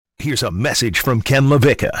Here's a message from Ken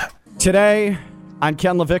LaVicka. Today on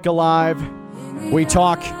Ken LaVicka Live, we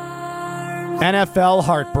talk NFL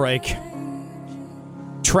heartbreak,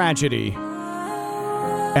 tragedy,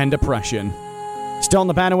 and depression. Still in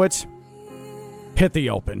the Banowitz, hit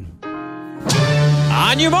the open.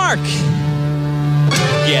 On your mark.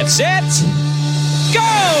 Get set.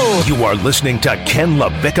 Go! You are listening to Ken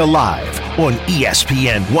LaVicka Live on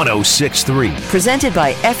ESPN 106.3. Presented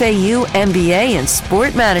by FAU MBA and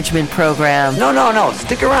Sport Management Program. No.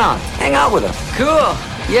 Stick around. Hang out with us. Cool.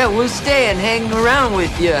 Yeah, we'll stay and hang around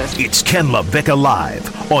with you. It's Ken LaVicka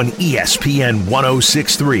Live on ESPN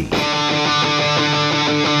 106.3.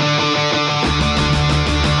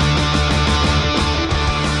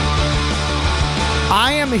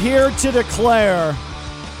 I am here to declare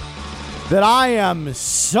that I am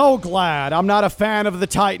so glad I'm not a fan of the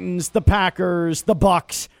Titans, the Packers, the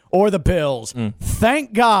Bucs, or the Bills.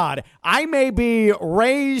 Thank God I may be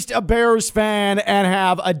raised a Bears fan and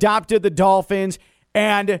have adopted the Dolphins.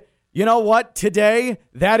 And you know what? Today,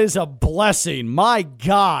 that is a blessing. My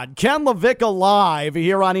God. Ken LaVicka Live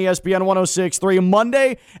here on ESPN 106.3.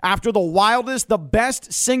 Monday, after the wildest, the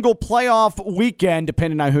best single playoff weekend,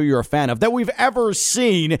 depending on who you're a fan of, that we've ever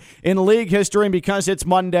seen in league history. And because it's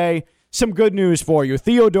Monday, some good news for you.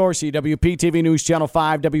 Theo Dorsey, WPTV News Channel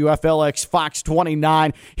 5, WFLX Fox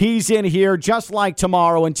 29. He's in here just like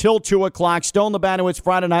tomorrow until 2 o'clock. Still in the Banowitz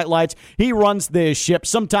Friday Night Lights. He runs this ship,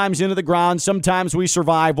 sometimes into the ground, sometimes we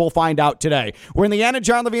survive. We'll find out today. We're in the Anna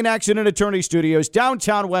John Levine Accident Attorney Studios,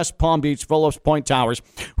 downtown West Palm Beach, Phillips Point Towers,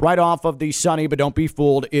 right off of the sunny, but don't be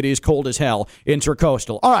fooled, it is cold as hell,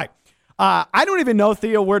 Intercoastal. All right. I don't even know,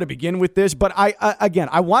 Theo, where to begin with this, but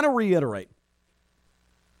I want to reiterate.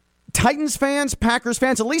 Titans fans, Packers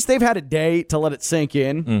fans, at least they've had a day to let it sink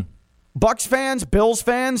in. Bucs fans, Bills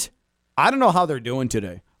fans, I don't know how they're doing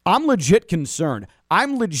today. I'm legit concerned.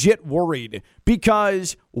 I'm legit worried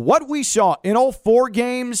because what we saw in all 4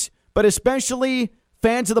 games, but especially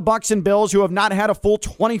fans of the Bucs and Bills who have not had a full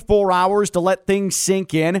 24 hours to let things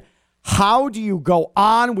sink in, how do you go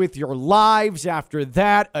on with your lives after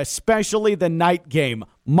that, especially the night game?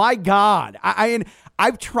 My God.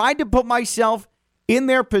 I've tried to put myself in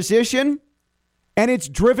their position, and it's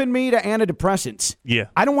driven me to antidepressants. Yeah.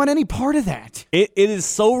 I don't want any part of that. It is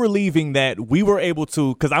so relieving that we were able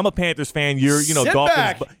to, because I'm a Panthers fan, you're Sit Dolphins,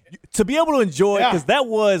 back. but to be able to enjoy it, because that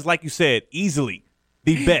was, like you said, easily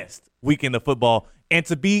the best weekend of football. And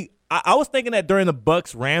to be, I was thinking that during the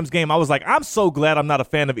Bucs-Rams game, I was like, I'm so glad I'm not a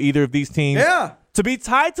fan of either of these teams. Yeah. To be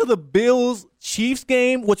tied to the Bills-Chiefs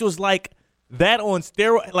game, which was like that on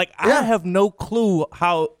steroids, like I have no clue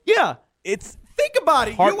how it's Think about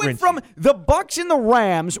it. You went from the Bucs and the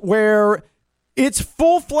Rams, where it's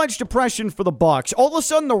full-fledged depression for the Bucs. All of a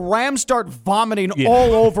sudden, the Rams start vomiting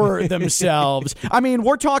all over themselves. I mean,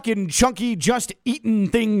 we're talking chunky, just eaten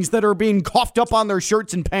things that are being coughed up on their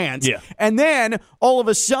shirts and pants. Yeah. And then, all of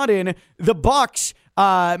a sudden, the Bucs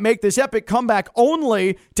make this epic comeback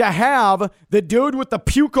only to have the dude with the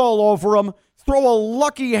puke all over him throw a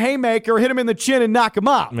lucky haymaker, hit him in the chin, and knock him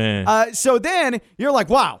out. Man. So then, you're like,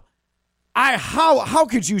 wow. How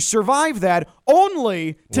could you survive that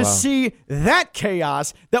only to see that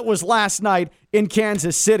chaos that was last night in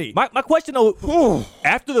Kansas City? My question, though,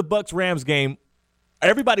 after the Bucs-Rams game,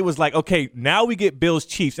 everybody was like, okay, now we get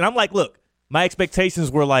Bills-Chiefs. And I'm like, look, my expectations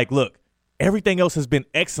were like, look, everything else has been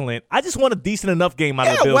excellent. I just want a decent enough game out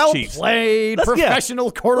of the Bills-Chiefs. Well played,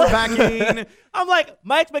 professional quarterbacking. I'm like,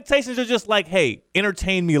 my expectations are just like, hey,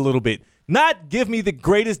 entertain me a little bit. Not give me the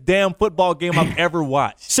greatest damn football game I've ever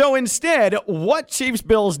watched. So instead, what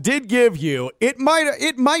Chiefs-Bills did give you, it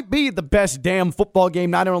might be the best damn football game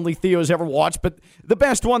not only Theo's ever watched, but the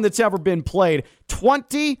best one that's ever been played.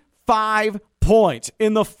 25 points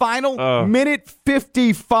in the final minute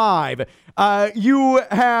 55. You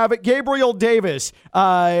have Gabriel Davis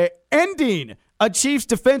ending a Chiefs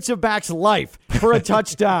defensive back's life for a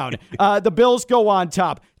touchdown. The Bills go on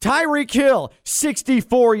top. Tyreek Hill,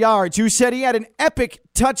 64 yards, who said he had an epic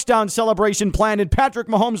touchdown celebration planned, and Patrick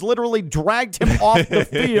Mahomes literally dragged him off the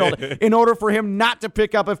field in order for him not to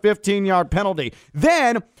pick up a 15-yard penalty.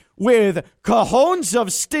 Then, with cajones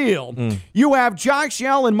of steel, you have Josh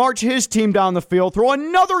Allen march his team down the field, throw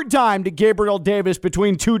another dime to Gabriel Davis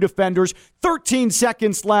between 2 defenders, 13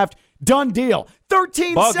 seconds left. Done deal.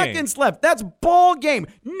 13 seconds left. That's ball game.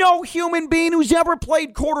 No human being who's ever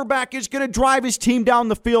played quarterback is going to drive his team down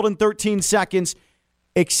the field in 13 seconds,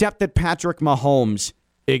 except that Patrick Mahomes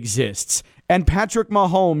exists. And Patrick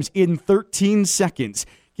Mahomes, in 13 seconds,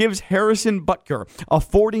 gives Harrison Butker a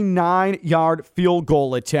 49-yard field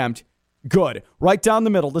goal attempt Good. Right down the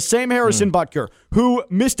middle. The same Harrison Butker who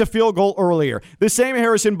missed a field goal earlier. The same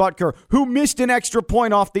Harrison Butker who missed an extra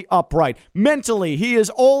point off the upright. Mentally, he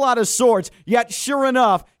is all out of sorts, yet sure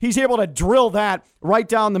enough, he's able to drill that right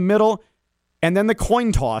down the middle. And then the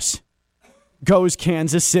coin toss goes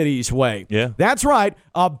Kansas City's way. Yeah. That's right.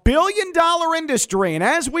 $1 billion industry. And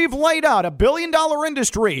as we've laid out, $1 billion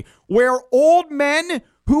industry where old men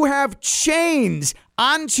who have chains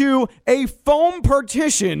onto a foam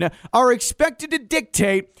partition are expected to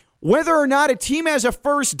dictate whether or not a team has a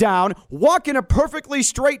first down, walk in a perfectly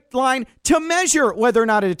straight line to measure whether or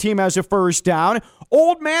not a team has a first down.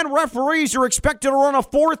 Old man referees are expected to run a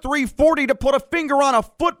 4.340 to put a finger on a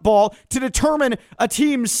football to determine a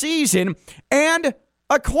team's season, and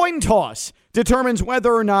a coin toss determines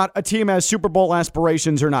whether or not a team has Super Bowl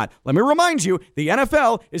aspirations or not. Let me remind you, the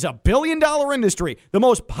NFL is $1 billion industry, the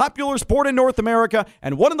most popular sport in North America,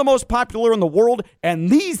 and one of the most popular in the world, and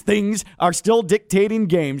these things are still dictating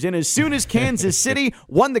games. And as soon as Kansas City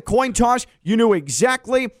won the coin toss, you knew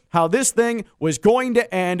exactly how this thing was going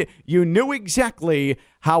to end. You knew exactly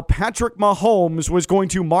how Patrick Mahomes was going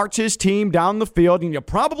to march his team down the field, and you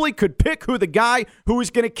probably could pick who the guy who was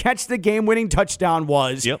going to catch the game-winning touchdown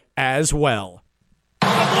was as well.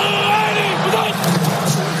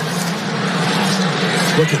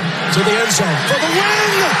 Looking to the end zone for the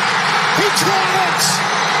win. He caught it.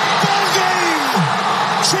 Ball game.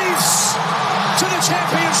 Chiefs to the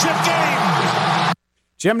championship game.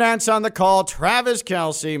 Jim Nantz on the call. Travis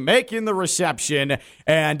Kelce making the reception,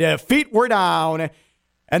 and feet were down.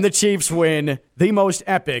 And the Chiefs win the most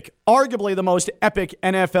epic, arguably the most epic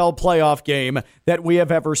NFL playoff game that we have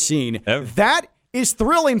ever seen. That is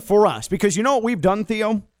thrilling for us because you know what we've done,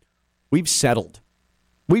 Theo? We've settled.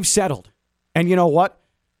 We've settled. And you know what?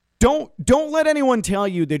 Don't let anyone tell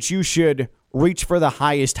you that you should reach for the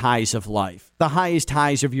highest highs of life, the highest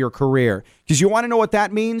highs of your career. Because you want to know what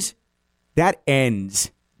that means? That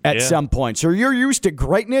ends at some point. So you're used to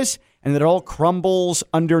greatness, and it all crumbles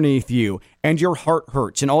underneath you, and your heart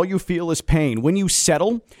hurts, and all you feel is pain. When you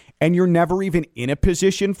settle, and you're never even in a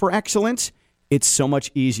position for excellence, it's so much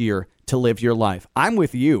easier to live your life. I'm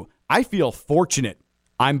with you. I feel fortunate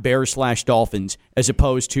I'm Bears/Dolphins as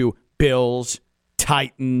opposed to Bills,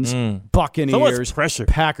 Titans, Buccaneers, so pressure.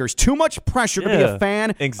 Packers. Too much pressure to be a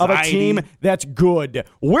fan of a team that's good.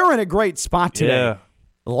 We're in a great spot today. Yeah.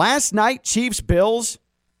 Last night, Chiefs-Bills,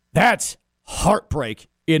 that's heartbreak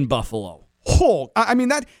in Buffalo. Oh, I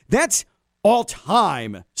mean, that's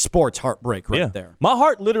all-time sports heartbreak there. My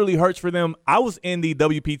heart literally hurts for them. I was in the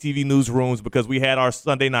WPTV newsrooms because we had our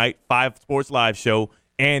Sunday night 5 Sports Live show,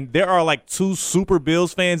 and there are like 2 Super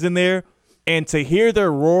Bills fans in there, and to hear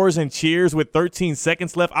their roars and cheers with 13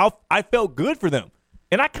 seconds left, I felt good for them.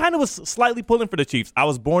 And I kind of was slightly pulling for the Chiefs. I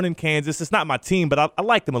was born in Kansas. It's not my team, but I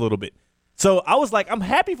like them a little bit. So I was like, I'm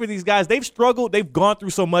happy for these guys. They've struggled. They've gone through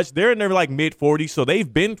so much. They're in their like mid-40s, so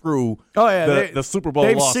they've been through the Super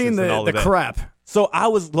Bowl losses seen and all of the that. crap. So I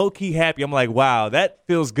was low-key happy. I'm like, wow, that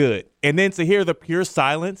feels good. And then to hear the pure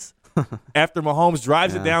silence after Mahomes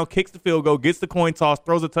drives it down, kicks the field goal, gets the coin toss,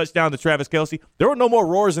 throws a touchdown to Travis Kelce, there were no more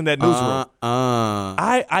roars in that newsroom.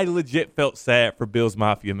 I legit felt sad for Bills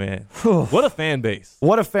Mafia, man. What a fan base.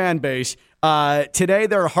 What a fan base. Today,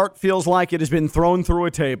 their heart feels like it has been thrown through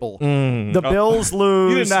a table. The Bills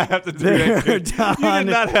lose. You did not have to do that. You did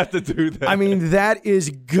not have to do that. I mean, that is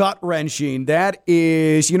gut-wrenching. That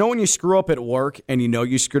is, you know when you screw up at work, and you know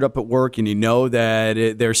you screwed up at work, and you know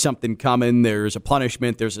that there's something coming, there's a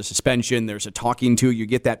punishment, there's a suspension, there's a talking to, you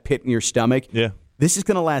get that pit in your stomach. Yeah. This is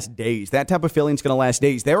going to last days. That type of feeling is going to last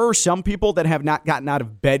days. There are some people that have not gotten out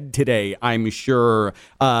of bed today, I'm sure,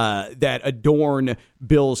 that adorn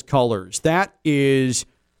Bills colors. That is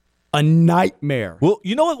a nightmare. Well,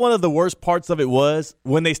 you know what one of the worst parts of it was?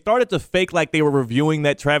 When they started to fake like they were reviewing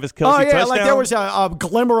that Travis Kelce touchdown. Like there was a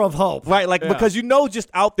glimmer of hope. Right, because you know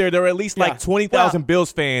just out there were at least like 20,000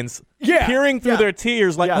 Bills fans peering through their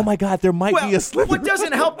tears like, oh my God, there might be a slip. What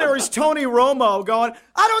doesn't help there is Tony Romo going,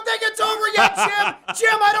 I don't think it's over yet, Jim.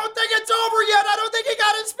 Jim, I don't think it's over yet. I don't think he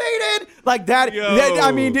got his feet in. Like that.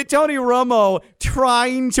 I mean, Tony Romo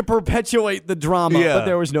trying to perpetuate the drama, but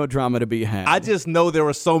there was no drama to be had. I just know there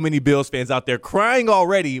were so many Bills fans out there crying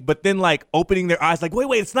already, but then like opening their eyes like, wait,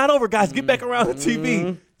 it's not over, guys. Get back around the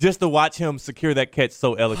TV just to watch him secure that catch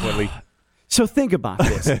so eloquently. So think about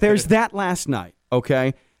this. There's that last night,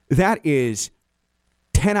 okay? That is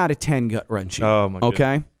 10 out of 10 gut-wrenching. Oh, my goodness.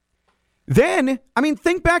 Okay? Then, I mean,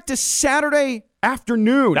 think back to Saturday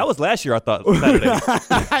afternoon. That was last year, I thought. Saturday.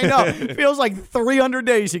 I know. It feels like 300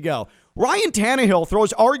 days ago. Ryan Tannehill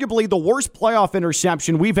throws arguably the worst playoff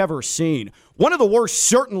interception we've ever seen. One of the worst,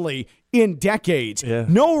 certainly, in decades. Yeah.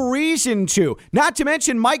 No reason to. Not to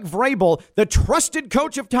mention Mike Vrabel, the trusted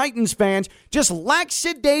coach of Titans fans, just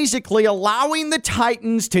lackadaisically allowing the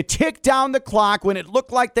Titans to tick down the clock when it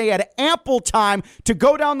looked like they had ample time to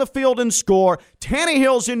go down the field and score.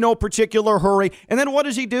 Tannehill's in no particular hurry. And then what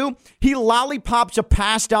does he do? He lollipops a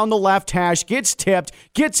pass down the left hash, gets tipped,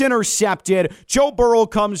 gets intercepted. Joe Burrow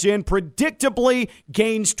comes in, predictably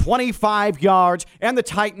gains 25 yards, and the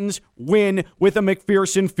Titans win with a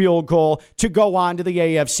McPherson field goal to go on to the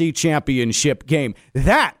AFC Championship game.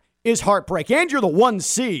 That is heartbreak. And you're the 1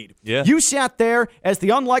 seed. Yeah. You sat there as the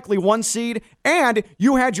unlikely 1 seed, and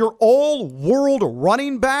you had your all-world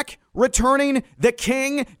running back returning, the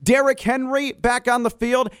king, Derrick Henry, back on the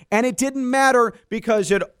field, and it didn't matter because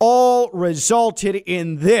it all resulted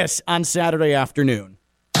in this on Saturday afternoon.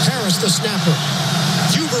 Harris, the snapper.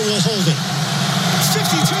 Huber will hold it.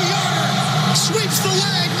 52-yarder. Sweeps the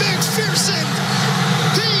leg. McPherson.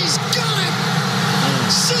 He's got it.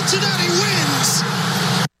 Cincinnati wins.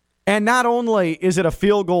 And not only is it a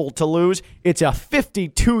field goal to lose, it's a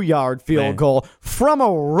 52-yard field goal from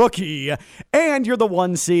a rookie. And you're the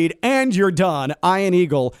 1 seed, and you're done. Iron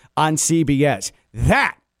Eagle on CBS.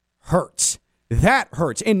 That hurts. That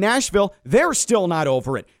hurts. In Nashville, they're still not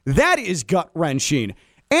over it. That is gut-wrenching.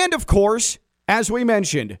 And, of course, as we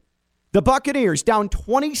mentioned, the Buccaneers down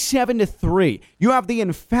 27-3. You have the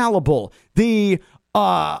infallible, the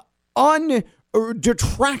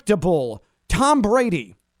undetractable Tom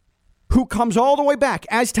Brady, who comes all the way back,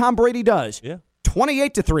 as Tom Brady does. Yeah.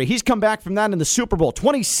 28-3. He's come back from that in the Super Bowl.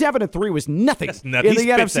 27-3 was nothing in the He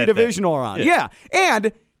spits NFC at divisional that. round. Yeah.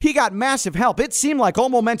 And he got massive help. It seemed like all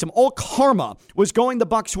momentum, all karma was going the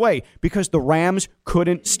Bucs' way because the Rams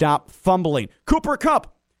couldn't stop fumbling. Cooper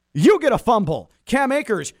Kupp, you get a fumble. Cam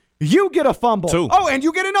Akers, you get a fumble. 2. Oh, and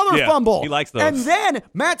you get another fumble. He likes those. And then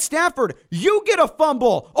Matt Stafford, you get a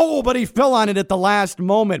fumble. Oh, but he fell on it at the last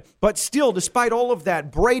moment. But still, despite all of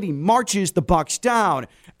that, Brady marches the Bucs down.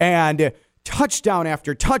 And touchdown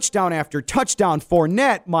after touchdown after touchdown.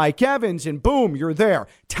 Fournette, Mike Evans, and boom, you're there.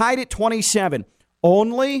 Tied at 27.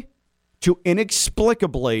 Only to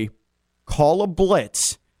inexplicably call a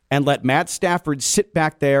blitz and let Matt Stafford sit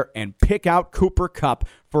back there and pick out Cooper Kupp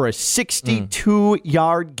for a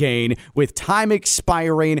 62-yard gain with time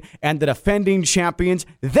expiring, and the defending champions,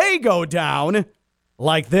 they go down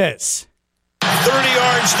like this. 30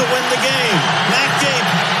 yards to win the game. Matt Gay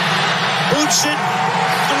boots it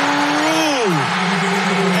through.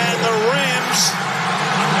 And the Rams,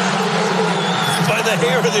 by the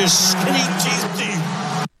hair of their skinny teeth.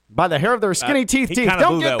 By the hair of their skinny teeth.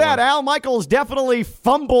 Don't get that that. one. Al Michaels definitely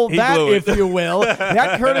fumbled that, if you will.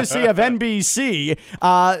 That courtesy of NBC.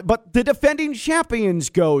 But the defending champions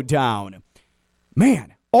go down.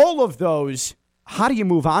 Man, all of those, how do you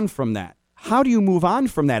move on from that? How do you move on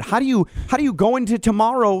from that? How do you go into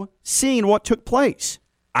tomorrow seeing what took place?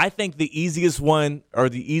 I think the easiest one, or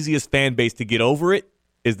the easiest fan base to get over it,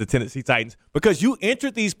 is the Tennessee Titans, because you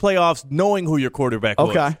entered these playoffs knowing who your quarterback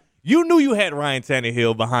was. Okay. You knew you had Ryan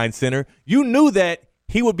Tannehill behind center. You knew that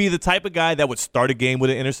he would be the type of guy that would start a game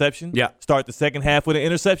with an interception, start the second half with an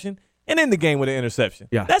interception, and end the game with an interception.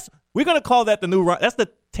 Yeah. We're gonna call that the new run. That's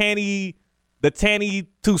the Tanny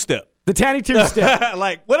two-step. The Tanny two-step.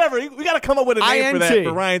 Like, whatever. We got to come up with a name for that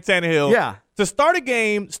for Ryan Tannehill. Yeah. To start a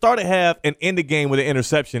game, start a half, and end the game with an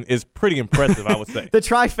interception is pretty impressive, I would say. The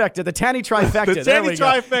trifecta, the Tanny trifecta. The There Tanny we go.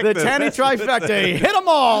 trifecta. The Tanny trifecta. Hit them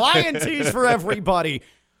all. INTs for everybody.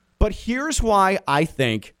 But here's why I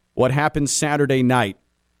think what happened Saturday night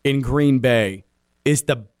in Green Bay is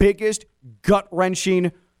the biggest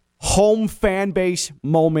gut-wrenching home fan base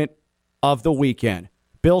moment of the weekend.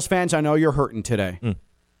 Bills fans, I know you're hurting today.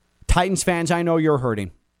 Titans fans, I know you're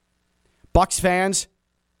hurting. Bucs fans,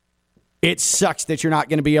 it sucks that you're not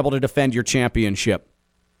going to be able to defend your championship.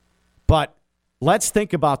 But let's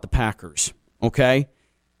think about the Packers, okay?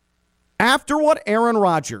 After what Aaron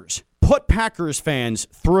Rodgers put Packers fans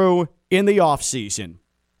through in the offseason,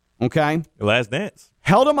 okay? The last dance.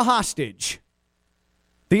 Held them hostage.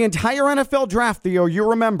 The entire NFL draft, Theo, you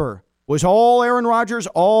remember, was all Aaron Rodgers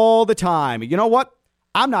all the time. You know what?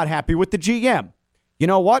 I'm not happy with the GM. You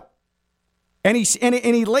know what? And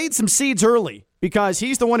he laid some seeds early because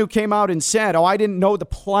he's the one who came out and said, I didn't know the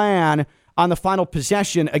plan on the final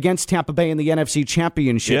possession against Tampa Bay in the NFC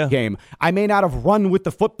Championship game. I may not have run with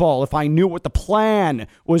the football if I knew what the plan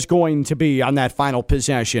was going to be on that final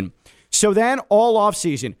possession. So then all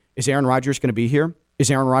offseason, is Aaron Rodgers going to be here?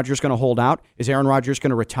 Is Aaron Rodgers going to hold out? Is Aaron Rodgers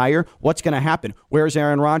going to retire? What's going to happen? Where's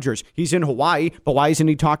Aaron Rodgers? He's in Hawaii, but why isn't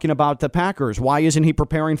he talking about the Packers? Why isn't he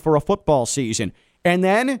preparing for a football season? And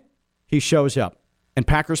then he shows up, and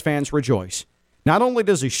Packers fans rejoice. Not only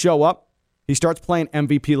does he show up, he starts playing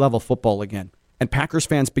MVP level football again. And Packers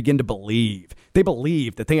fans begin to believe. They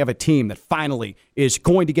believe that they have a team that finally is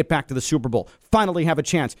going to get back to the Super Bowl, finally have a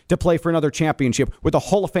chance to play for another championship with a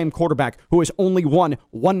Hall of Fame quarterback who has only won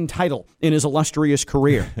one title in his illustrious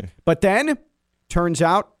career. But then, turns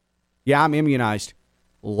out, yeah, I'm immunized.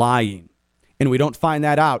 Lying. And we don't find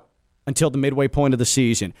that out until the midway point of the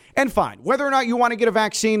season. And fine, whether or not you want to get a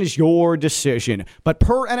vaccine is your decision. But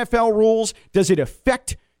per NFL rules, does it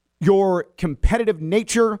affect your competitive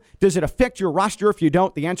nature? Does it affect your roster if you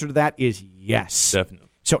don't? The answer to that is yes. Definitely.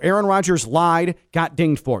 So Aaron Rodgers lied, got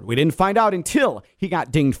dinged for it. We didn't find out until he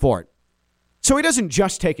got dinged for it. So he doesn't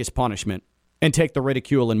just take his punishment and take the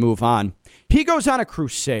ridicule and move on. He goes on a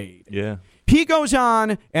crusade. Yeah. He goes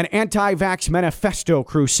on an anti-vax manifesto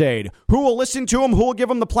crusade. Who will listen to him? Who will give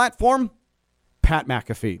him the platform? Pat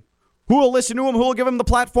McAfee. Who will listen to him? Who will give him the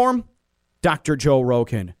platform? Dr. Joe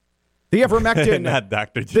Rogan. The ivermectin, Not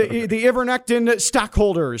Dr. Joe. the ivermectin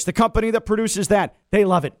stockholders, the company that produces that, they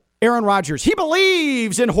love it. Aaron Rodgers, he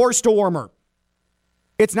believes in horse dewormer.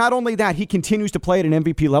 It's not only that, he continues to play at an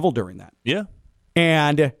MVP level during that. Yeah.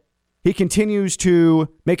 And he continues to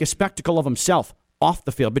make a spectacle of himself off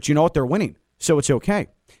the field. But you know what? They're winning, so it's okay.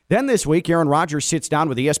 Then this week, Aaron Rodgers sits down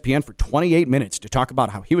with ESPN for 28 minutes to talk about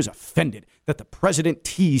how he was offended that the president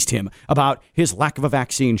teased him about his lack of a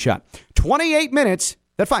vaccine shot. 28 minutes.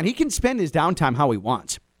 That's fine. He can spend his downtime how he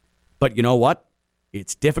wants. But you know what?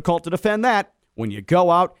 It's difficult to defend that when you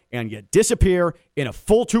go out and you disappear in a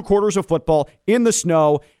full 2 quarters of football in the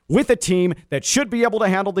snow with a team that should be able to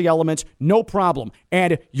handle the elements, no problem.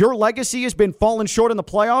 And your legacy has been falling short in the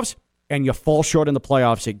playoffs, and you fall short in the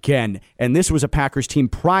playoffs again. And this was a Packers team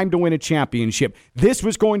primed to win a championship. This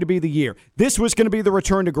was going to be the year. This was going to be the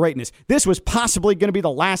return to greatness. This was possibly going to be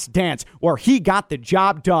the last dance where he got the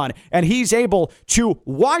job done, and he's able to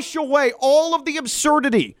wash away all of the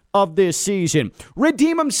absurdity of this season,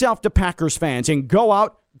 redeem himself to Packers fans, and go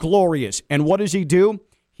out glorious. And what does he do?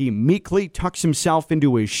 He meekly tucks himself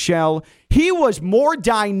into his shell. He was more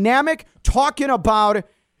dynamic talking about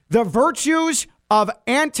the virtues of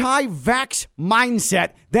anti-vax mindset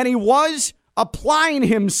than he was applying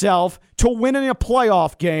himself to winning a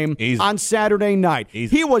playoff game on Saturday night.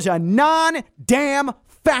 He was a non-damn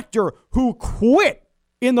factor who quit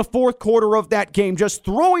in the fourth quarter of that game, just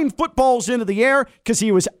throwing footballs into the air because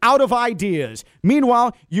he was out of ideas.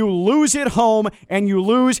 Meanwhile, you lose at home, and you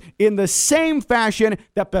lose in the same fashion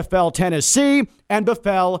that befell Tennessee and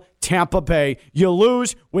befell Tampa Bay. You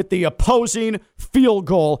lose with the opposing field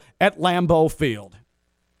goal at Lambeau Field.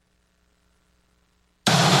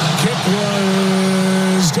 Kick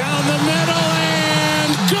was down the middle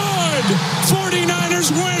and good.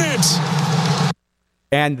 49ers win it.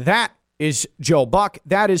 And that is Joe Buck,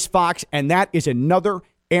 that is Fox, and that is another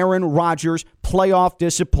Aaron Rodgers playoff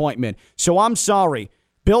disappointment. So I'm sorry,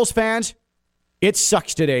 Bills fans, it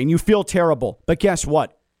sucks today, and you feel terrible. But guess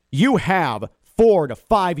what? You have 4 to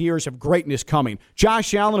 5 years of greatness coming.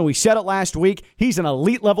 Josh Allen, we said it last week, he's an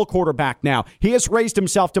elite-level quarterback now. He has raised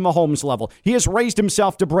himself to Mahomes level. He has raised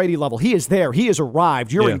himself to Brady level. He is there. He has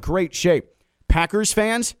arrived. You're in great shape. Packers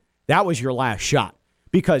fans, that was your last shot.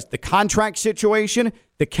 Because the contract situation,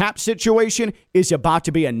 the cap situation is about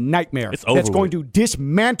to be a nightmare. That's going to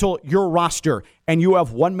dismantle your roster, and you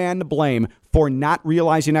have one man to blame for not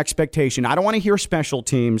realizing expectation. I don't want to hear special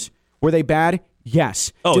teams. Were they bad?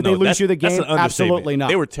 Yes. Did they lose you the game? Absolutely not.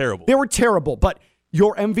 They were terrible. They were terrible. But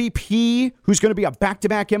your MVP, who's going to be a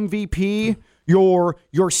back-to-back MVP,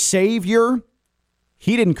 your savior,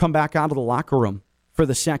 he didn't come back out of the locker room for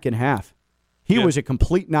the second half. He was a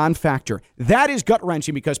complete non-factor. That is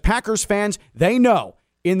gut-wrenching because Packers fans, they know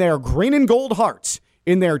in their green and gold hearts,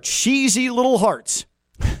 in their cheesy little hearts,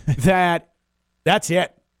 that's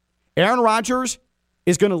it. Aaron Rodgers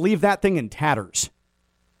is going to leave that thing in tatters.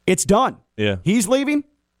 It's done. Yeah. He's leaving.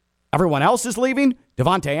 Everyone else is leaving.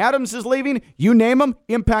 Devontae Adams is leaving. You name him,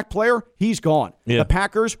 impact player, he's gone. Yeah. The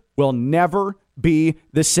Packers will never be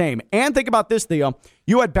the same. And think about this, Theo.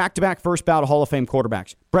 You had back-to-back first ballot Hall of Fame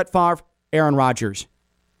quarterbacks. Brett Favre, Aaron Rodgers.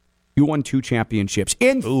 You won 2 championships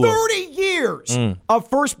in 30 years of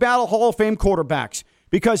first ballot Hall of Fame quarterbacks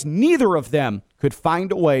because neither of them could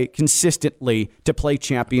find a way consistently to play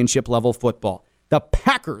championship-level football. The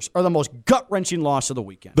Packers are the most gut-wrenching loss of the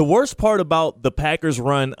weekend. The worst part about the Packers'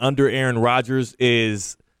 run under Aaron Rodgers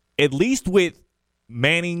is, at least with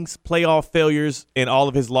Manning's playoff failures and all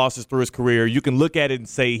of his losses through his career, you can look at it and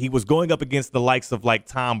say he was going up against the likes of like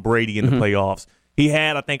Tom Brady in the playoffs. He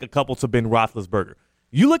had, I think, a couple to Ben Roethlisberger.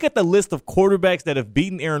 You look at the list of quarterbacks that have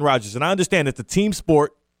beaten Aaron Rodgers, and I understand it's a team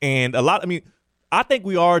sport, and I think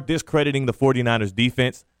we are discrediting the 49ers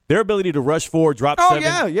defense, Their ability to rush forward, drop seven,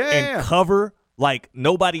 and cover like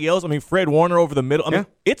nobody else. I mean, Fred Warner over the middle. I mean,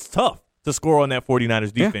 it's tough to score on that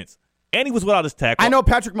 49ers defense. And he was without his tackle. I know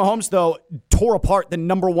Patrick Mahomes, though, tore apart the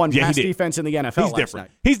number one pass defense in the NFL He's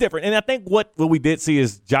different. He's different. And I think what we did see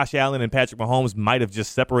is Josh Allen and Patrick Mahomes might have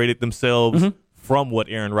just separated themselves from what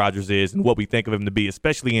Aaron Rodgers is and what we think of him to be,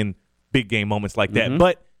 especially in big game moments like that.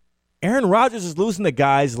 But Aaron Rodgers is losing to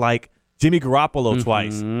guys like Jimmy Garoppolo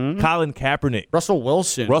twice, Colin Kaepernick. Russell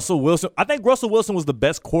Wilson. I think Russell Wilson was the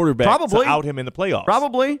best quarterback to out him in the playoffs.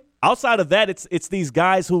 Probably. Outside of that, it's these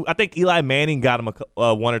guys who I think Eli Manning got him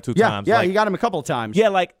one or two times. Yeah, he got him a couple of times. Yeah,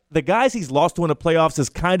 like the guys he's lost to in the playoffs is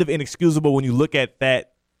kind of inexcusable when you look at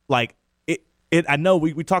that. Like it I know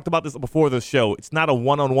we talked about this before the show. It's not a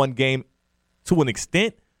one-on-one game to an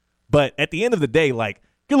extent, but at the end of the day, like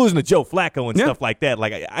you're losing to Joe Flacco and stuff like that.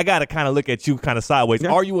 Like I got to kind of look at you kind of sideways.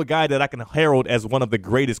 Are you a guy that I can herald as one of the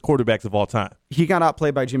greatest quarterbacks of all time? He got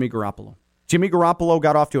outplayed by Jimmy Garoppolo. Jimmy Garoppolo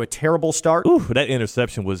got off to a terrible start. Ooh, that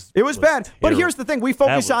interception was bad. Terrible. But here's the thing. We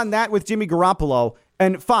focus on that with Jimmy Garoppolo,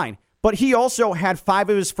 and fine. But he also had 5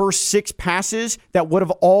 of his first 6 passes that would have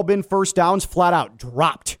all been first downs flat out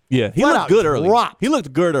dropped. Yeah, he looked good early. He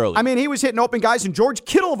looked good early. I mean, he was hitting open guys, and George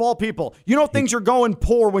Kittle, of all people. You know things are going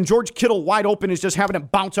poor when George Kittle wide open is just having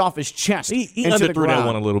it bounce off his chest. He underthrew that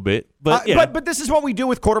one a little bit. But, but this is what we do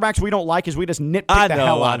with quarterbacks we don't like is we just nitpick the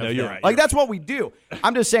hell out of them. You're right. Like, that's what we do.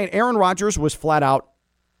 I'm just saying, Aaron Rodgers was flat out.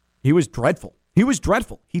 He was dreadful.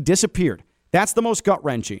 He disappeared. That's the most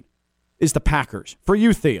gut-wrenching is the Packers. For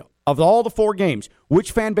you, Theo. Of all the 4 games,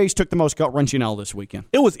 which fan base took the most gut-wrenching L this weekend?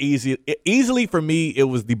 It was easy. Easily for me, it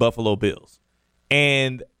was the Buffalo Bills.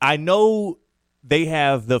 And I know they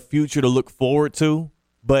have the future to look forward to,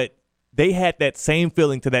 but they had that same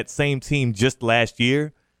feeling to that same team just last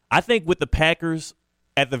year. I think with the Packers,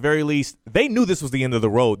 at the very least, they knew this was the end of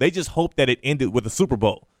the road. They just hoped that it ended with a Super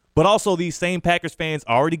Bowl. But also, these same Packers fans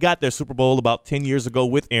already got their Super Bowl about 10 years ago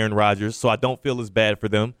with Aaron Rodgers, so I don't feel as bad for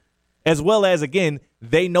them. As well as, again,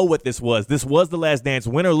 they know what this was. This was the last dance.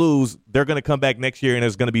 Win or lose, they're going to come back next year and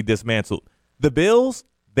it's going to be dismantled. The Bills,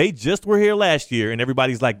 they just were here last year, and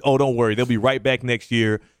everybody's like, oh, don't worry. They'll be right back next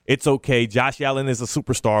year. It's okay. Josh Allen is a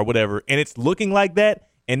superstar, whatever. And it's looking like that.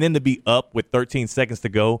 And then to be up with 13 seconds to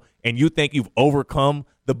go, and you think you've overcome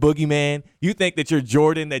the boogeyman. You think that you're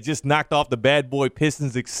Jordan that just knocked off the bad boy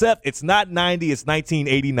Pistons, except it's not 90, it's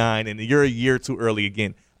 1989, and you're a year too early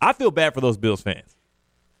again. I feel bad for those Bills fans.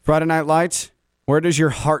 Friday Night Lights, where does your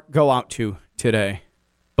heart go out to today?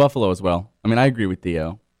 Buffalo as well. I mean, I agree with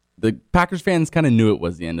Theo. The Packers fans kind of knew it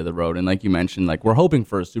was the end of the road, and like you mentioned, like we're hoping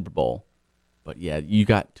for a Super Bowl. But yeah, you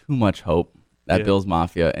got too much hope, that Bills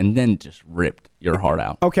Mafia, and then just ripped your heart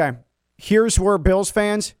out. Okay, here's where Bills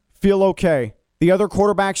fans feel okay. The other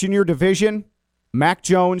quarterbacks in your division, Mac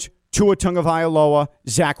Jones, Tua Tagovailoa,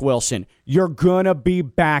 Zach Wilson. You're going to be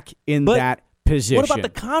back in that position. What about the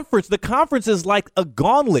conference? The conference is like a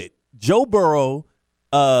gauntlet. Joe Burrow,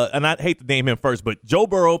 and I hate to name him first, but Joe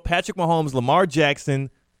Burrow, Patrick Mahomes, Lamar Jackson,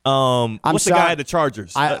 what's the guy at the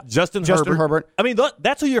Chargers? Justin Herbert. I mean,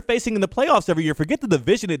 that's who you're facing in the playoffs every year. Forget the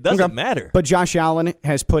division. It doesn't matter. But Josh Allen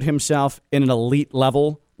has put himself in an elite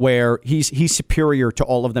level where he's superior to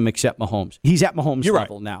all of them except Mahomes. He's at Mahomes'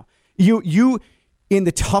 level now. You in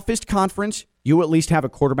the toughest conference, you at least have a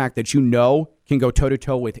quarterback that you know can go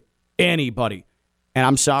toe-to-toe with anybody. And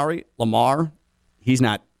I'm sorry, Lamar, he's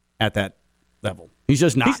not at that level. He's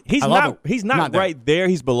just not. He's not right there.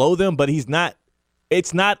 He's below them, but he's not.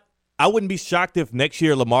 It's not. I wouldn't be shocked if next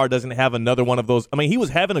year Lamar doesn't have another one of those. I mean, he was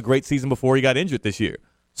having a great season before he got injured this year.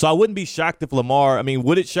 So I wouldn't be shocked if Lamar, I mean,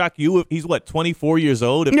 would it shock you if he's, 24 years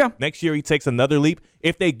old? If next year he takes another leap?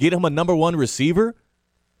 If they get him a number 1 receiver?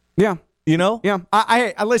 Yeah. You know? Yeah.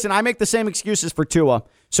 I listen, I make the same excuses for Tua,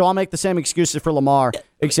 so I'll make the same excuses for Lamar,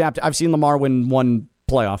 except I've seen Lamar win 1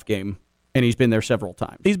 playoff game, and he's been there several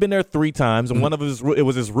times. He's been there 3 times, and it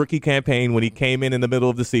was his rookie campaign when he came in the middle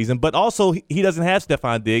of the season. But also, he doesn't have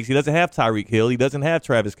Stephon Diggs. He doesn't have Tyreek Hill. He doesn't have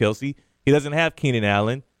Travis Kelce. He doesn't have Keenan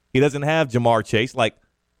Allen. He doesn't have Jamar Chase. Like,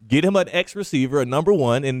 get him an X receiver, a number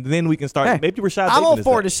 1, and then we can start. Hey, maybe Rashad I'm Bateman all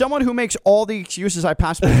for it. As someone who makes all the excuses I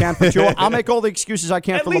possibly can for Tua, I'll make all the excuses I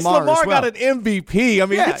can for Lamar as well. At least Lamar got an MVP. I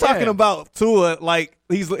mean, you're talking about Tua like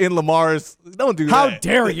he's in Lamar's. Don't do that. How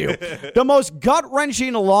dare you? The most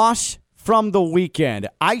gut-wrenching loss from the weekend.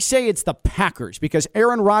 I say it's the Packers because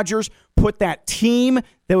Aaron Rodgers put that team,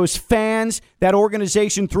 those fans, that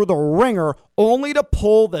organization through the ringer only to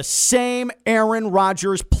pull the same Aaron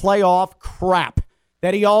Rodgers playoff crap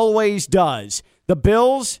that he always does. The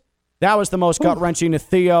Bills, that was the most gut-wrenching to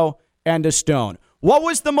Theo and to Stone. What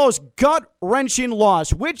was the most gut-wrenching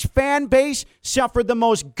loss? Which fan base suffered the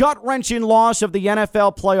most gut-wrenching loss of the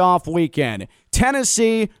NFL playoff weekend?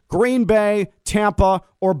 Tennessee, Green Bay, Tampa,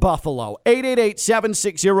 or Buffalo?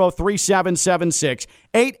 888-760-3776.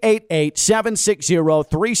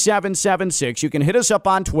 888-760-3776. You can hit us up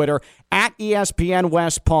on Twitter at ESPN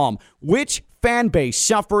West Palm. Which fan base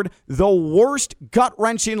suffered the worst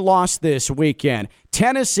gut-wrenching loss this weekend?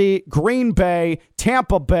 Tennessee, Green Bay,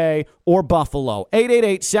 Tampa Bay, or Buffalo?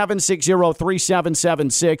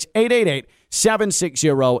 888-760-3776.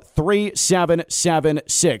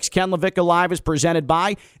 888-760-3776. Ken LaVicka Live is presented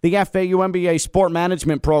by the FAU MBA Sport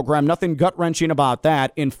Management Program. Nothing gut-wrenching about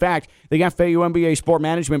that. In fact, the FAU MBA Sport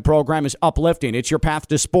Management Program is uplifting. It's your path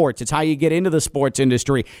to sports. It's how you get into the sports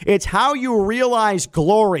industry. It's how you realize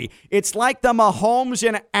glory. It's like the Mahomes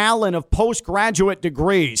and Allen of postgraduate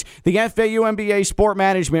degrees. The FAU MBA Sport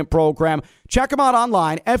Management Program. Check them out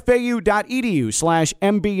online,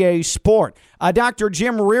 fau.edu/MBA Sport. Dr.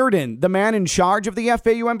 Jim Reardon, the man in charge of the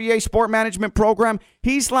FAU MBA Sport Management Program,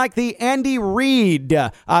 he's like the Andy Reid,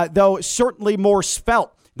 though certainly more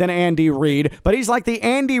svelte than Andy Reid, but he's like the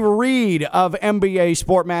Andy Reid of MBA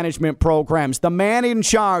Sport Management Programs. The man in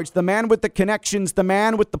charge, the man with the connections, the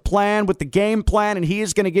man with the plan, with the game plan, and he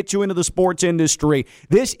is going to get you into the sports industry.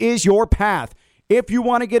 This is your path. If you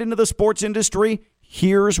want to get into the sports industry,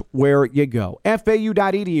 here's where you go.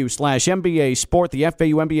 FAU.edu/MBA Sport, the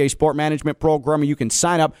FAU MBA Sport Management Program. You can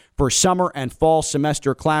sign up for summer and fall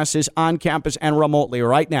semester classes on campus and remotely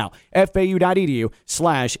right now.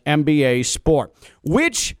 FAU.edu/MBA Sport.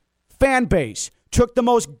 Which fan base took the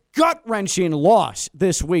most gut-wrenching loss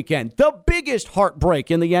this weekend? The biggest heartbreak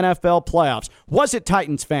in the NFL playoffs. Was it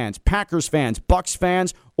Titans fans, Packers fans, Bucs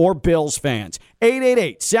fans, or Bills fans?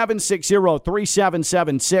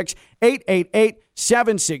 888-760-3776.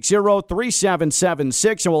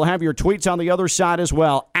 888-760-3776. And we'll have your tweets on the other side as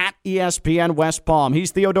well, at ESPN West Palm. He's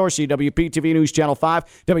Theo Dorsey, WPTV News Channel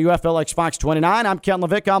 5, WFLX Fox 29. I'm Ken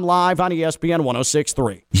LaVicka. I'm live on ESPN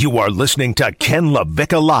 106.3. You are listening to Ken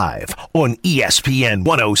LaVicka Live on ESPN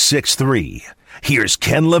 106.3. Here's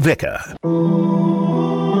Ken LaVicka.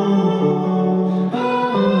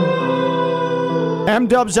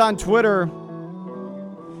 M-Dubs on Twitter.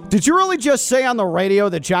 Did you really just say on the radio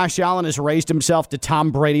that Josh Allen has raised himself to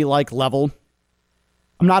Tom Brady-like level?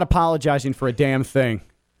 I'm not apologizing for a damn thing.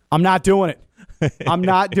 I'm not doing it. I'm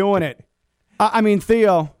not doing it. I mean,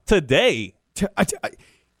 Theo. Today.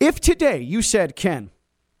 If today you said, Ken,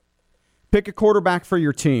 pick a quarterback for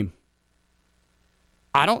your team,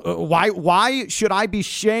 I don't. Why should I be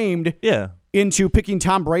shamed into picking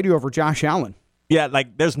Tom Brady over Josh Allen? Yeah,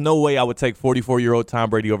 like there's no way I would take 44-year-old Tom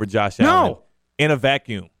Brady over Josh Allen in a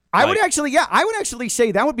vacuum. I would actually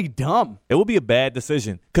say that would be dumb. It would be a bad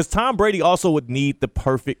decision because Tom Brady also would need the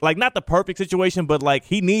perfect, like not the perfect situation, but like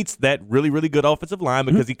he needs that really, really good offensive line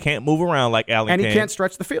because he can't move around like Allen can. And he can't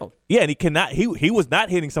stretch the field. Yeah, and he cannot. He was not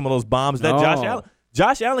hitting some of those bombs that Josh Allen.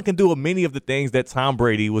 Josh Allen can do many of the things that Tom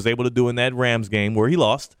Brady was able to do in that Rams game where he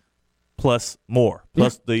lost, plus more,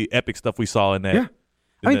 plus the epic stuff we saw in that. Yeah.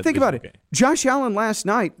 I mean, think about it. Josh Allen last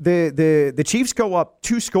night, the Chiefs go up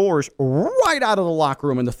 2 scores right out of the locker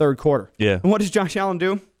room in the third quarter. Yeah. And what does Josh Allen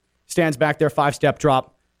do? Stands back there, 5-step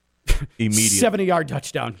drop. Immediate 70-yard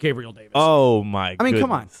touchdown, Gabriel Davis. Oh, my goodness. I mean,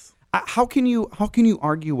 come on. How can you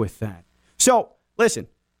argue with that? So, listen,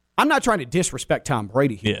 I'm not trying to disrespect Tom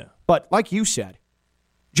Brady here. Yeah. But like you said,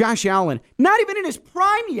 Josh Allen, not even in his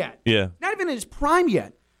prime yet. Yeah. Not even in his prime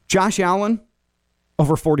yet. Josh Allen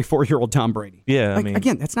over 44-year-old Tom Brady. Yeah, I mean,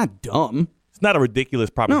 again, that's not dumb. It's not a ridiculous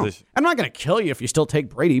proposition. No, I'm not going to kill you if you still take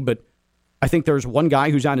Brady, but I think there's one guy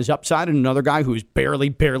who's on his upside and another guy who's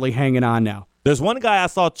barely hanging on now. There's one guy I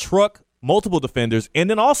saw truck multiple defenders, and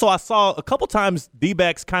then also I saw a couple times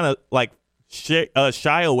D-backs kind of like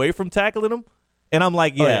shy away from tackling him, and I'm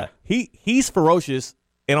like, he's ferocious,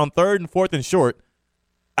 and on 3rd and 4th and short,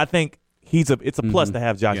 I think it's a plus to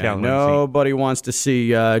have Josh Allen. Nobody wants to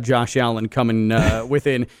see Josh Allen coming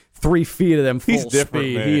within 3 feet of them full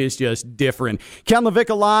speed. Man. He is just different. Ken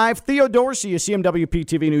LaVicka Live. Theo Dorsey, you see him,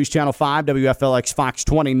 WPTV News Channel 5, WFLX Fox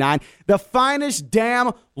 29. The finest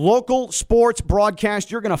damn local sports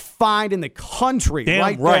broadcast you're going to find in the country.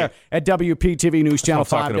 Right there at WPTV News Channel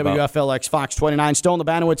 5, WFLX Fox 29. Still in the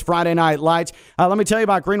Banowitz Friday Night Lights. Let me tell you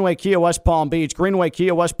about Greenway Kia West Palm Beach. Greenway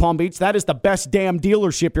Kia West Palm Beach, that is the best damn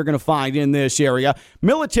dealership you're going to find in this area.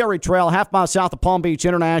 Military Trail, half-mile south of Palm Beach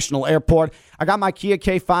International Airport. I got my Kia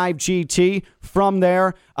K5 GT from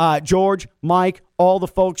there. George, Mike, all the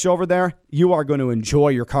folks over there, you are going to enjoy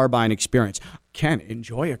your car buying experience. Ken,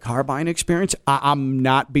 enjoy a car buying experience? I'm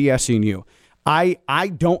not BSing you.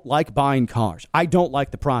 I don't like buying cars. I don't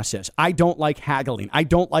like the process. I don't like haggling. I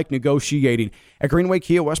don't like negotiating. At Greenway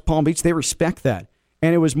Kia West Palm Beach, they respect that.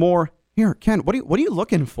 And it was more, here, Ken, what are you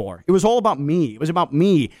looking for? It was all about me. It was about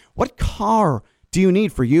me. What car do you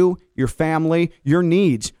need for you, your family, your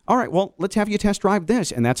needs? All right, well, let's have you test drive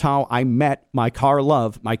this. And that's how I met my car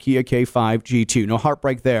love, my Kia K5 G2. No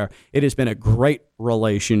heartbreak there. It has been a great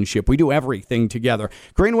relationship. We do everything together.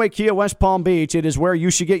 Greenway Kia West Palm Beach, it is where you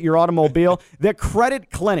should get your automobile. The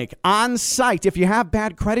Credit Clinic on site. If you have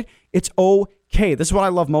bad credit, it's okay. This is what I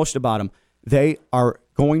love most about them. They are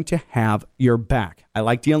going to have your back. I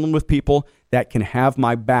like dealing with people that can have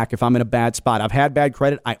my back if I'm in a bad spot. I've had bad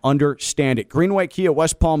credit. I understand it. Greenway Kia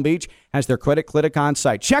West Palm Beach has their Credit Clinic on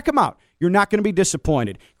site. Check them out. You're not going to be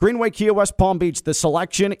disappointed. Greenway Kia West Palm Beach, the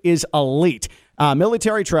selection is elite.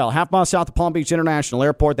 Military Trail, half mile south of Palm Beach International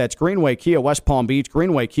Airport. That's Greenway Kia West Palm Beach,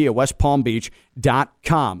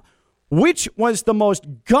 greenwaykiawestpalmbeach.com. Which was the most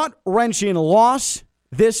gut-wrenching loss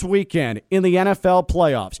this weekend in the NFL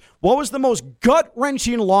playoffs? What was the most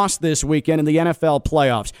gut-wrenching loss this weekend in the NFL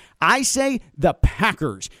playoffs? I say the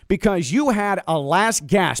Packers, because you had a last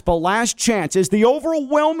gasp, a last chance as the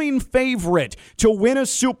overwhelming favorite to win a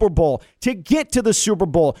Super Bowl, to get to the Super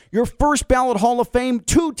Bowl. Your first ballot Hall of Fame,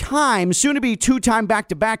 soon-to-be two-time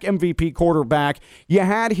back-to-back MVP quarterback. You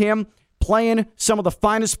had him playing some of the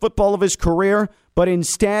finest football of his career, but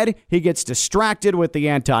instead he gets distracted with the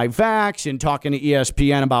anti-vax and talking to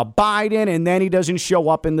ESPN about Biden, and then he doesn't show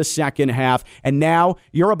up in the second half. And now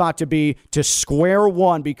you're about to be to square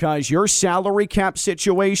one because your salary cap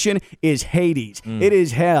situation is Hades. It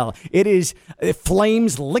is hell. It is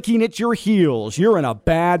flames licking at your heels. You're in a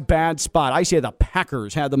bad, bad spot. I say the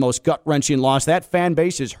Packers had the most gut-wrenching loss. That fan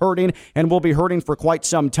base is hurting and will be hurting for quite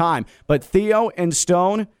some time. But Theo and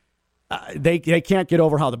Stone, they can't get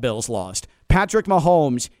over how the Bills lost. Patrick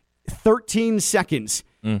Mahomes, 13 seconds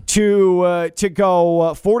to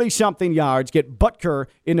go 40-something yards, get Butker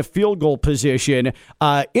into field goal position.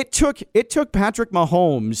 It took Patrick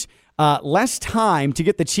Mahomes less time to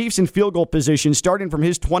get the Chiefs in field goal position, starting from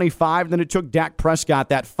his 25, than it took Dak Prescott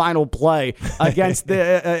that final play against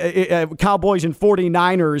the Cowboys and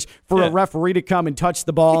 49ers for a referee to come and touch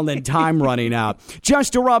the ball and then time running out.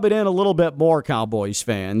 Just to rub it in a little bit more, Cowboys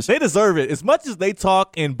fans. They deserve it. As much as they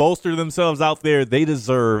talk and bolster themselves out there, they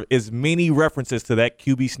deserve as many references to that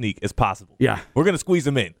QB sneak as possible. Yeah. We're going to squeeze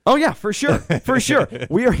them in. Oh, yeah, for sure. For sure.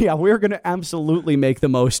 We're going to absolutely make the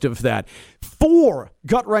most of that. 4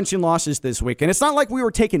 gut-wrenching losses this week, and it's not like we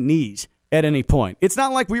were taking knees at any point. It's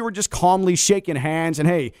not like we were just calmly shaking hands and,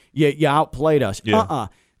 hey, you outplayed us. Yeah.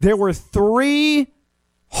 There were 3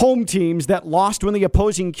 home teams that lost when the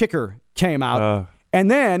opposing kicker came out, and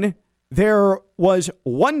then there was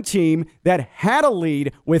one team that had a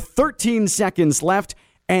lead with 13 seconds left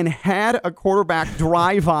and had a quarterback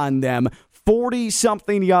drive on them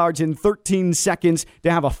 40-something yards in 13 seconds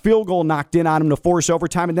to have a field goal knocked in on them to force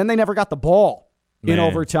overtime, and then they never got the ball in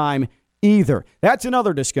overtime either. That's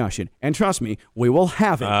another discussion, and trust me, we will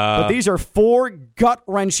have it. But these are 4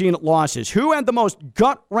 gut-wrenching losses. Who had the most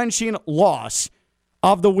gut-wrenching loss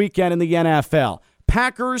of the weekend in the NFL?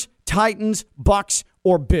 Packers, Titans, Bucs,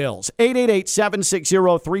 or Bills?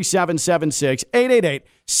 888-760-3776.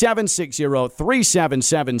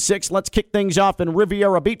 888-760-3776. Let's kick things off in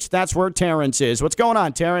Riviera Beach. That's where Terrence is. What's going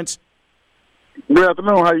on, Terrence? Good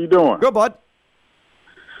afternoon. How you doing? Good, bud.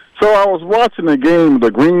 So I was watching the game,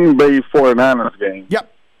 the Green Bay 49ers game.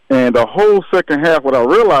 Yep. And the whole second half, what I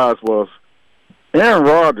realized was Aaron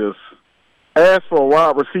Rodgers asked for a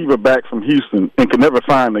wide receiver back from Houston and could never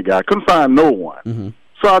find the guy. Couldn't find no one. Mm-hmm.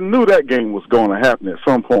 So I knew that game was going to happen at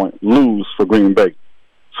some point, lose for Green Bay.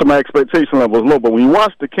 So my expectation level was low. But when you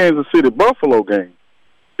watch the Kansas City-Buffalo game,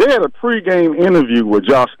 they had a pregame interview with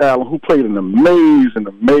Josh Allen, who played an amazing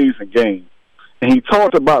game. And he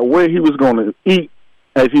talked about where he was going to eat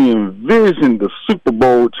as he envisioned the Super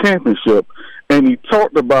Bowl championship. And he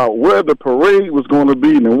talked about where the parade was going to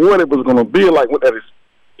be and what it was going to be like.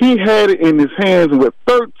 He had it in his hands, and with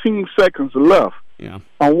 13 seconds left,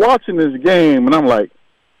 I'm watching this game, and I'm like,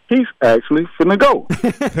 he's actually finna go.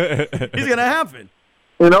 He's going to happen.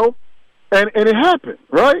 You know? And it happened,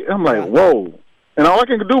 right? I'm like, whoa. And all I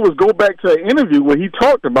can do was go back to an interview where he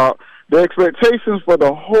talked about the expectations for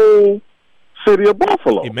the whole city of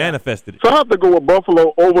Buffalo. He manifested it. So I have to go with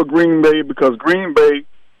Buffalo over Green Bay because Green Bay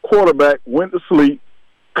quarterback went to sleep,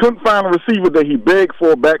 couldn't find a receiver that he begged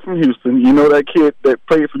for back from Houston. You know, that kid that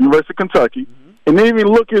played for the University of Kentucky, and didn't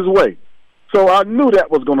even look his way. So I knew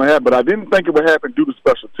that was going to happen, but I didn't think it would happen due to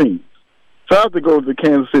special teams. So I have to go to the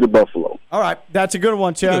Kansas City Buffalo. All right, that's a good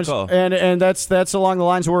one, Terrence. And that's along the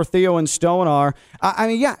lines where Theo and Stone are. I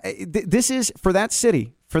mean, yeah, this is for that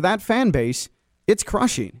city, for that fan base. It's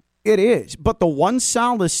crushing. It is. But the one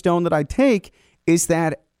solace, Stone, that I take is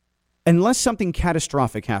that unless something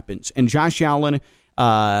catastrophic happens and Josh Allen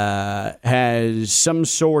has some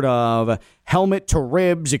sort of helmet to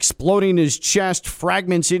ribs, exploding his chest,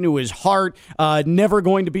 fragments into his heart, never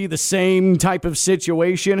going to be the same type of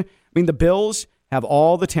situation. I mean, the Bills have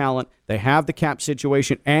all the talent. They have the cap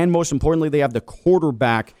situation. And most importantly, they have the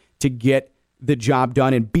quarterback to get the job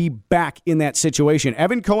done and be back in that situation.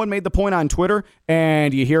 Evan Cohen made the point on Twitter,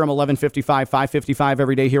 and you hear him 11:55, 5:55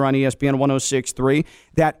 every day here on ESPN 106.3,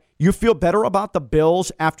 that you feel better about the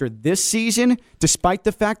Bills after this season, despite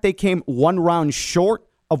the fact they came one round short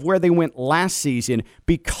of where they went last season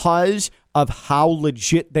because of how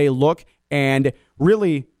legit they look and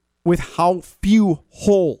really with how few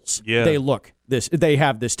holes they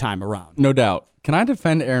have this time around. No doubt. Can I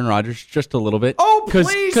defend Aaron Rodgers just a little bit? Oh,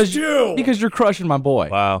 please do. Because you're crushing my boy.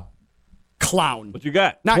 Wow. Clown. What you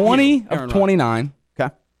got? Not 20 you, of 29.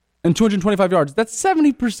 Okay. And 225 yards. That's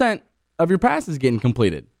 70% of your passes getting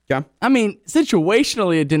completed. Okay. I mean,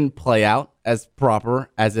 situationally, it didn't play out as proper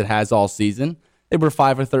as it has all season. They were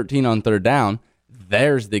 5 of 13 on third down.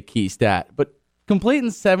 There's the key stat. But completing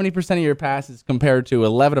 70% of your passes compared to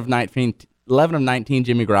 11 of 19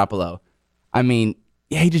 Jimmy Garoppolo, I mean,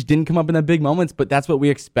 yeah, he just didn't come up in the big moments, but that's what we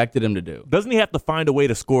expected him to do. Doesn't he have to find a way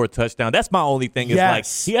to score a touchdown? That's my only thing. Is like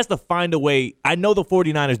he has to find a way. I know the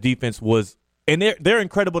 49ers defense was, and they're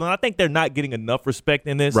incredible, and I think they're not getting enough respect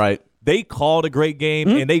in this. Right. They called a great game,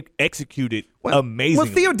 and they executed amazingly.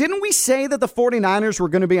 Well, Theo, didn't we say that the 49ers were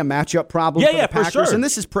going to be a matchup problem for the Packers? For sure. And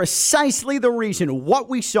this is precisely the reason, what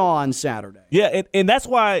we saw on Saturday. Yeah, and that's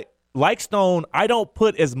why, like Stone, I don't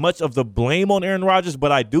put as much of the blame on Aaron Rodgers,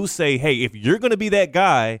 but I do say, hey, if you're going to be that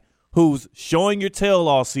guy who's showing your tail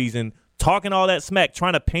all season, talking all that smack,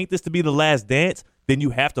 trying to paint this to be the last dance, then you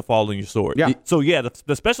have to fall on your sword. Yeah. So, yeah,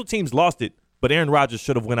 the special teams lost it, but Aaron Rodgers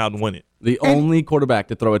should have went out and won it. The only quarterback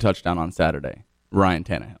to throw a touchdown on Saturday, Ryan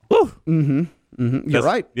Tannehill. You're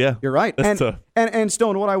right. Yeah. You're right. And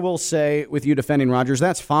Stone, what I will say with you defending Rodgers,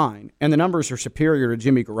 that's fine. And the numbers are superior to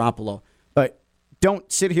Jimmy Garoppolo. But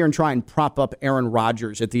don't sit here and try and prop up Aaron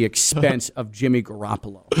Rodgers at the expense of Jimmy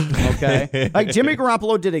Garoppolo. Okay? Like, Jimmy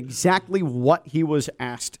Garoppolo did exactly what he was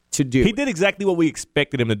asked to do. He did exactly what we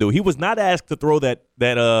expected him to do. He was not asked to throw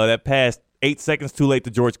that pass 8 seconds too late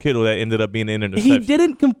to George Kittle that ended up being an interception. He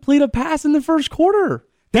didn't complete a pass in the first quarter.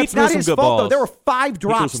 That's not his fault, though. There were 5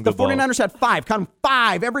 drops. The 49ers balls. had 5. Count them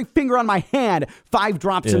 5. Every finger on my hand. 5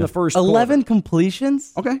 drops in the first 11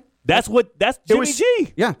 completions? Okay. That's Jimmy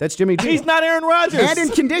G. Yeah, that's Jimmy G. He's not Aaron Rodgers. And in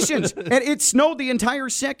conditions. And it snowed the entire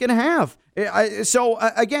second half. So,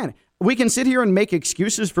 again, we can sit here and make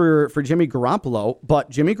excuses for Jimmy Garoppolo, but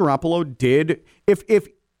Jimmy Garoppolo did.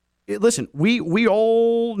 Listen, we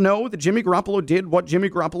all know that Jimmy Garoppolo did what Jimmy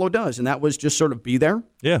Garoppolo does, and that was just sort of be there.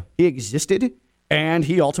 Yeah. He existed, and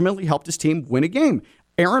he ultimately helped his team win a game.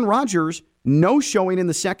 Aaron Rodgers, no showing in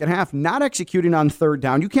the second half, not executing on third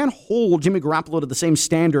down. You can't hold Jimmy Garoppolo to the same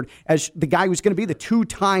standard as the guy who's going to be the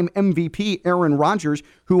 2-time MVP, Aaron Rodgers,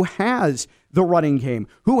 who has the running game,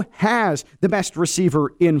 who has the best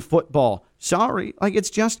receiver in football. Sorry, it's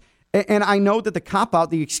just... And I know that the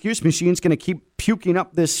cop-out, the excuse machine, is going to keep puking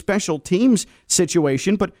up this special teams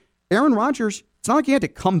situation, but Aaron Rodgers, it's not like he had to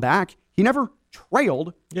come back. He never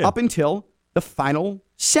trailed up until the final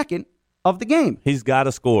second of the game. He's got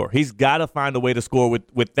to score. He's got to find a way to score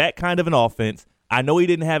with that kind of an offense. I know he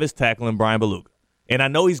didn't have his tackle in Brian Beluga, and I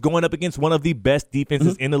know he's going up against one of the best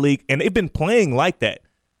defenses in the league, and they've been playing like that.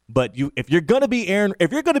 But if you're going to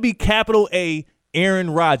be capital A Aaron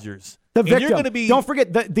Rodgers, the victim. You're gonna be, don't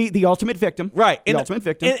forget the ultimate victim. Right. The ultimate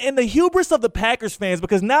victim. And the hubris of the Packers fans,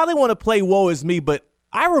 because now they want to play woe is me, but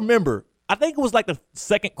I remember, I think it was like the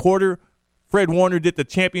second quarter, Fred Warner did the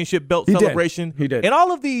championship belt celebration. He did. And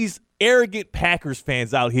all of these arrogant Packers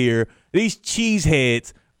fans out here, these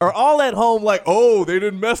cheeseheads, are all at home like, oh, they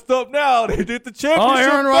didn't messed up now. They did the championship. Oh,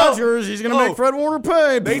 Aaron Rodgers, he's going to make Fred Warner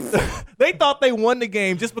pay. They thought they won the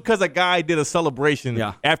game just because a guy did a celebration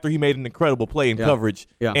after he made an incredible play in coverage.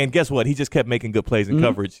 Yeah. And guess what? He just kept making good plays in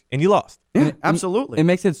coverage, and you lost. Yeah, absolutely. It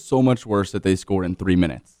makes it so much worse that they scored in 3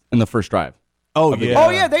 minutes in the first drive. Oh,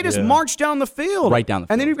 yeah. They just marched down the field. Right down the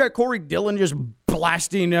field. And then you've got Corey Dillon just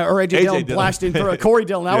blasting, or AJ Dillon blasting through. Corey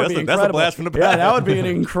Dillon, that would be incredible. That's a blast from the past. Yeah, that would be an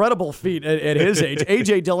incredible feat at his age.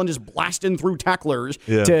 AJ Dillon just blasting through tacklers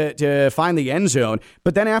to find the end zone.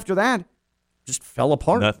 But then after that, just fell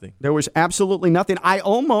apart. Nothing. There was absolutely nothing. I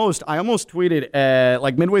almost tweeted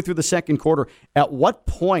like midway through the second quarter, at what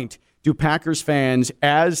point do Packers fans,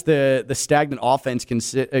 as the stagnant offense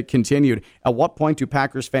continued, at what point do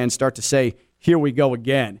Packers fans start to say, here we go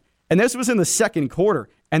again? And this was in the second quarter.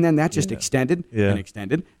 And then that just extended and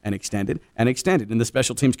extended and extended and extended. And the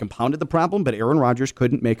special teams compounded the problem, but Aaron Rodgers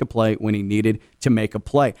couldn't make a play when he needed to make a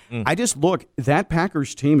play. I just look, that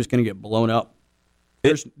Packers team is going to get blown up.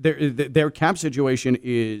 Their cap situation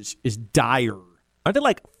is dire. Aren't they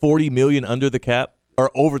like $40 million under the cap or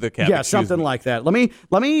over the cap? Yeah, something like that. Let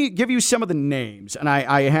me give you some of the names, and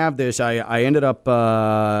I have this. I ended up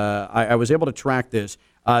I was able to track this.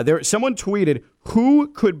 Someone tweeted who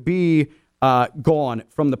could be gone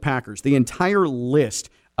from the Packers. The entire list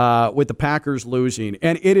with the Packers losing,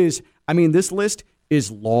 and it is. I mean, this list is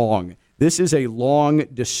long. This is a long,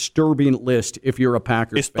 disturbing list if you're a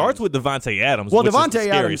Packers fan. It starts with Devontae Adams. Well, which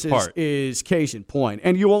Devontae is the Adams is case in point.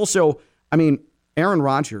 And you also, I mean, Aaron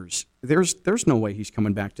Rodgers, there's no way he's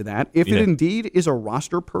coming back to that. If it indeed is a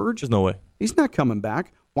roster purge, there's no way. He's not coming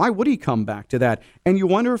back. Why would he come back to that? And you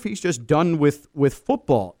wonder if he's just done with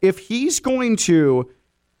football. If he's going to,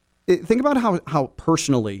 think about how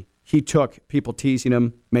personally he took people teasing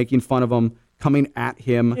him, making fun of him, coming at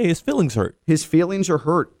him. Hey, his feelings hurt. His feelings are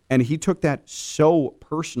hurt, and he took that so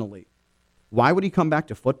personally. Why would he come back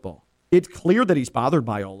to football? It's clear that he's bothered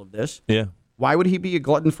by all of this. Yeah. Why would he be a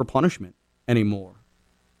glutton for punishment anymore?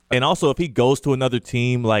 And also, if he goes to another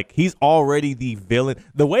team, like, he's already the villain.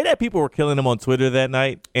 The way that people were killing him on Twitter that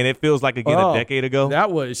night, and it feels like, again, a decade ago.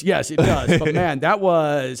 That was, yes, it does. But, man, that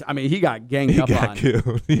was, I mean, he got ganged up on.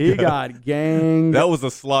 Killed. He got ganged That was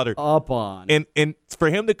a slaughter. up on. And for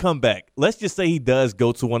him to come back, let's just say he does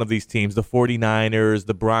go to one of these teams, the 49ers,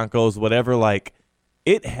 the Broncos, whatever, like,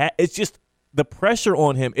 it's just the pressure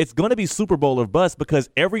on him. It's going to be Super Bowl or bust because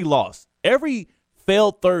every loss, every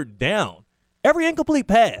failed third down, every incomplete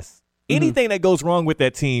pass, anything that goes wrong with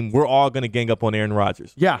that team, we're all going to gang up on Aaron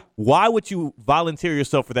Rodgers. Yeah. Why would you volunteer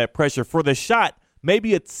yourself for that pressure for the shot,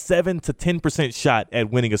 maybe a 7 to 10% shot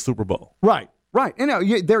at winning a Super Bowl? Right. You know,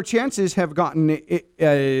 their chances have gotten,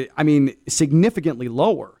 significantly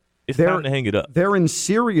lower. It's time to hang it up. They're in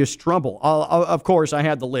serious trouble. Of course, I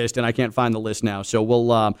had the list, and I can't find the list now. So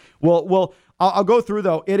I'll go through,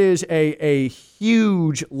 though. It is a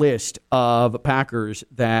huge list of Packers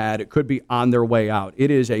that could be on their way out.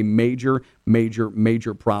 It is a major, major,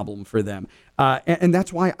 major problem for them. And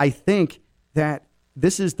that's why I think that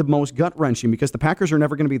this is the most gut-wrenching, because the Packers are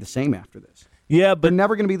never going to be the same after this. Yeah, but they're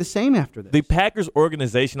never going to be the same after this. The Packers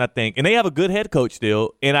organization, I think, and they have a good head coach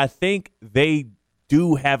still, and I think they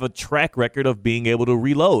do have a track record of being able to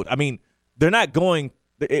reload. I mean, they're not going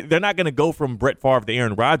to go from Brett Favre to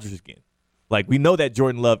Aaron Rodgers again. Like, we know that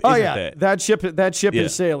Jordan Love isn't that ship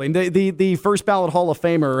is sailing. The first ballot Hall of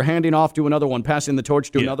Famer handing off to another one, passing the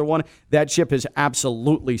torch to another one, that ship has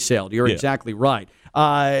absolutely sailed. You're exactly right.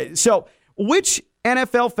 So which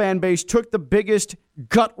NFL fan base took the biggest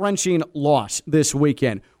gut-wrenching loss this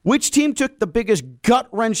weekend? Which team took the biggest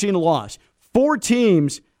gut-wrenching loss? 4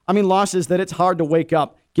 teams, losses that it's hard to wake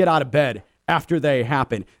up, get out of bed after they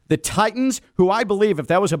happen. The Titans, who I believe if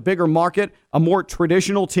that was a bigger market, a more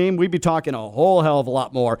traditional team, we'd be talking a whole hell of a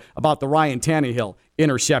lot more about the Ryan Tannehill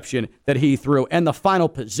interception that he threw and the final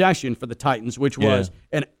possession for the Titans, which was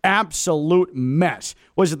an absolute mess.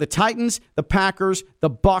 Was it the Titans, the Packers, the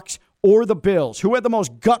Bucs, or the Bills? Who had the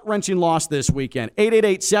most gut-wrenching loss this weekend?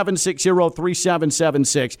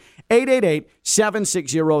 888-760-3776.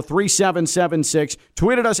 888-760-3776.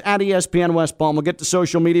 Tweet at us at ESPN West Palm. We'll get to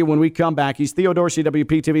social media when we come back. He's Theo Dorsey,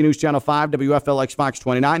 WPTV News Channel 5, WFLX Fox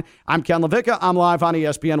 29. I'm Ken LaVicka. I'm live on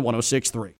ESPN 106.3.